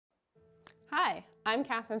Hi, I'm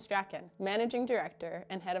Catherine Strachan, Managing Director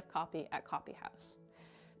and Head of Copy at Copyhouse.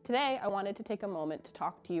 Today, I wanted to take a moment to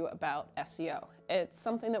talk to you about SEO. It's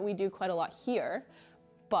something that we do quite a lot here,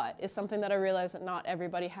 but it's something that I realize that not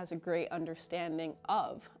everybody has a great understanding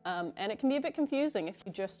of. And it can be a bit confusing if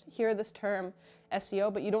you just hear this term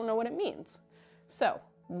SEO, but you don't know what it means. So,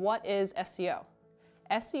 what is SEO?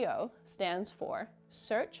 SEO stands for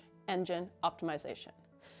Search Engine Optimization.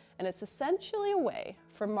 And it's essentially a way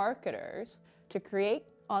for marketers to create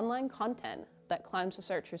online content that climbs the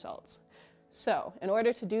search results. So in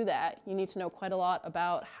order to do that, you need to know quite a lot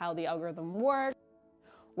about how the algorithm works,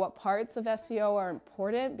 what parts of SEO are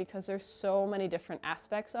important because there's so many different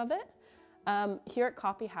aspects of it. Here at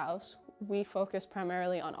Copyhouse, we focus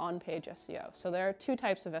primarily on on-page SEO. So there are two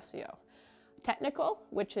types of SEO. Technical,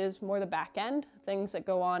 which is more the back end, things that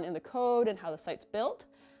go on in the code and how the site's built.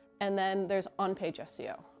 And then there's on-page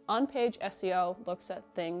SEO. On-page SEO looks at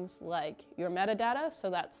things like your metadata, so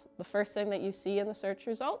that's the first thing that you see in the search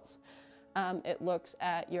results. It looks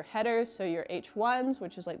at your headers, so your H1s,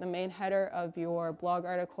 which is like the main header of your blog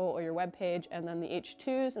article or your web page, and then the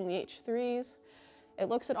H2s and the H3s. It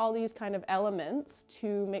looks at all these kind of elements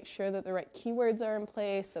to make sure that the right keywords are in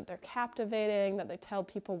place, that they're captivating, that they tell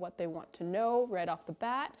people what they want to know right off the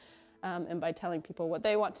bat. And by telling people what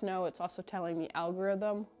they want to know, it's also telling the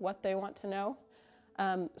algorithm what they want to know.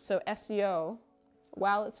 So SEO,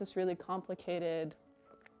 while it's this really complicated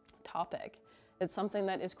topic, it's something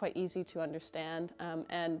that is quite easy to understand.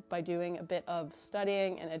 And by doing a bit of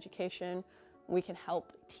studying and education, we can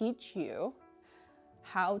help teach you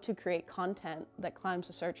how to create content that climbs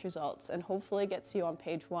the search results and hopefully gets you on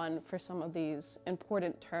page one for some of these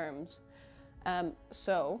important terms.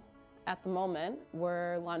 So at the moment,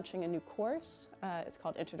 we're launching a new course. It's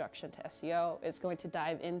called Introduction to SEO. It's going to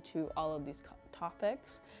dive into all of these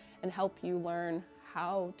topics and help you learn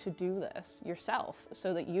how to do this yourself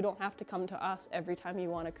so that you don't have to come to us every time you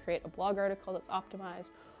want to create a blog article that's optimized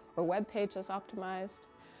or web page that's optimized.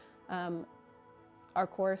 Our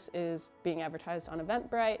course is being advertised on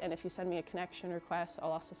Eventbrite, and if you send me a connection request,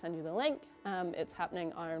 I'll also send you the link. It's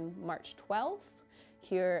happening on March 12th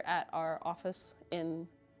here at our office in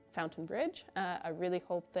Fountain Bridge. I really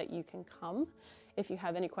hope that you can come. If you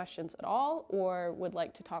have any questions at all or would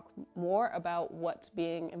like to talk more about what's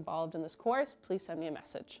being involved in this course, please send me a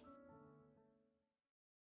message.